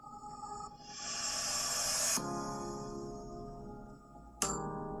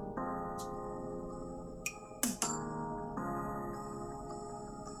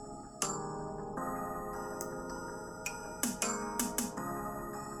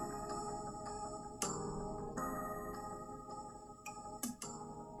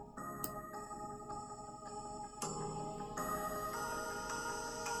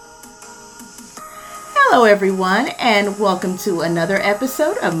Hello everyone, and welcome to another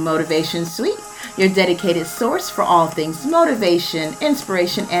episode of Motivation Suite, your dedicated source for all things motivation,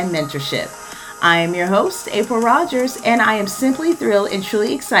 inspiration, and mentorship. I am your host, April Rogers, and I am simply thrilled and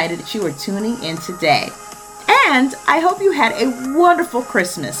truly excited that you are tuning in today. And I hope you had a wonderful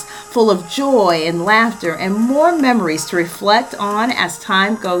Christmas, full of joy and laughter and more memories to reflect on as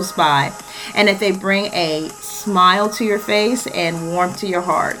time goes by, and that they bring a smile to your face and warmth to your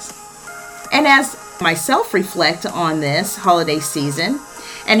hearts. And as myself reflect on this holiday season,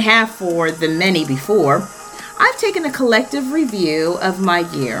 and have for the many before, I've taken a collective review of my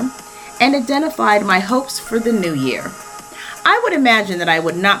year and identified my hopes for the new year. I would imagine that I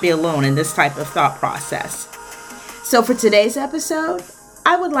would not be alone in this type of thought process. So for today's episode,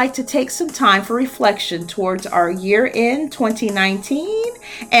 I would like to take some time for reflection towards our year-end 2019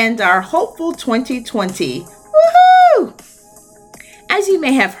 and our hopeful 2020. Woohoo! As you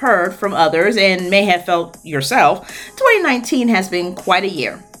may have heard from others and may have felt yourself, 2019 has been quite a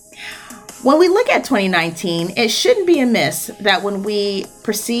year. When we look at 2019, it shouldn't be amiss that when we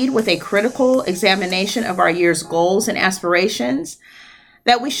proceed with a critical examination of our year's goals and aspirations,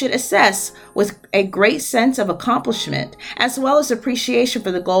 that we should assess with a great sense of accomplishment, as well as appreciation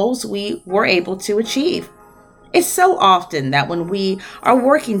for the goals we were able to achieve. It's so often that when we are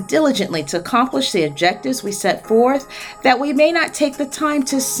working diligently to accomplish the objectives we set forth, that we may not take the time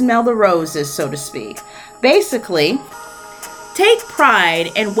to smell the roses, so to speak. Basically, take pride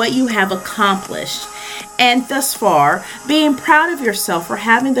in what you have accomplished, and thus far, being proud of yourself for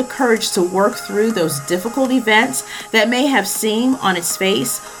having the courage to work through those difficult events that may have seemed on its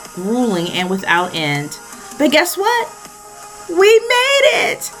face grueling and without end. But guess what? We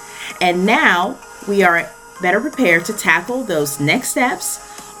made it! And now we are better prepared to tackle those next steps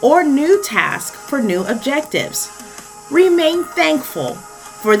or new tasks for new objectives. Remain thankful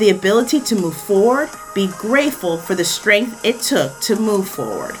for the ability to move forward. Be grateful for the strength it took to move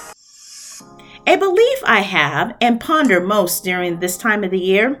forward. A belief I have and ponder most during this time of the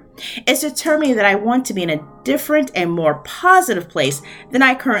year is determining that I want to be in a different and more positive place than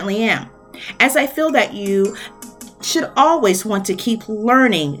I currently am, as I feel that you should always want to keep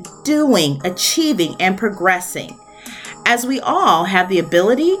learning, doing, achieving, and progressing, as we all have the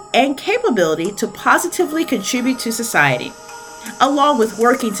ability and capability to positively contribute to society, along with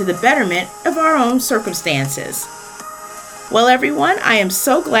working to the betterment of our own circumstances. Well, everyone, I am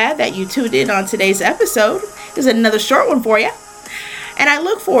so glad that you tuned in on today's episode. It's another short one for you. And I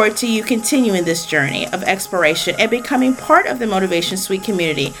look forward to you continuing this journey of exploration and becoming part of the Motivation Suite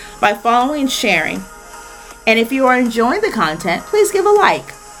community by following and sharing. And if you are enjoying the content, please give a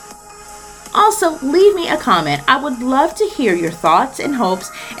like. Also, leave me a comment. I would love to hear your thoughts and hopes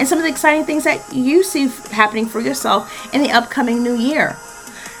and some of the exciting things that you see happening for yourself in the upcoming new year.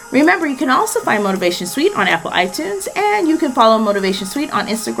 Remember, you can also find Motivation Suite on Apple iTunes, and you can follow Motivation Suite on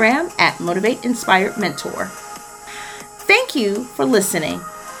Instagram at Motivate Inspired Mentor. Thank you for listening,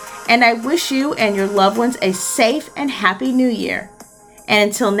 and I wish you and your loved ones a safe and happy new year. And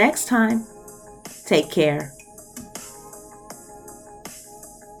until next time, take care.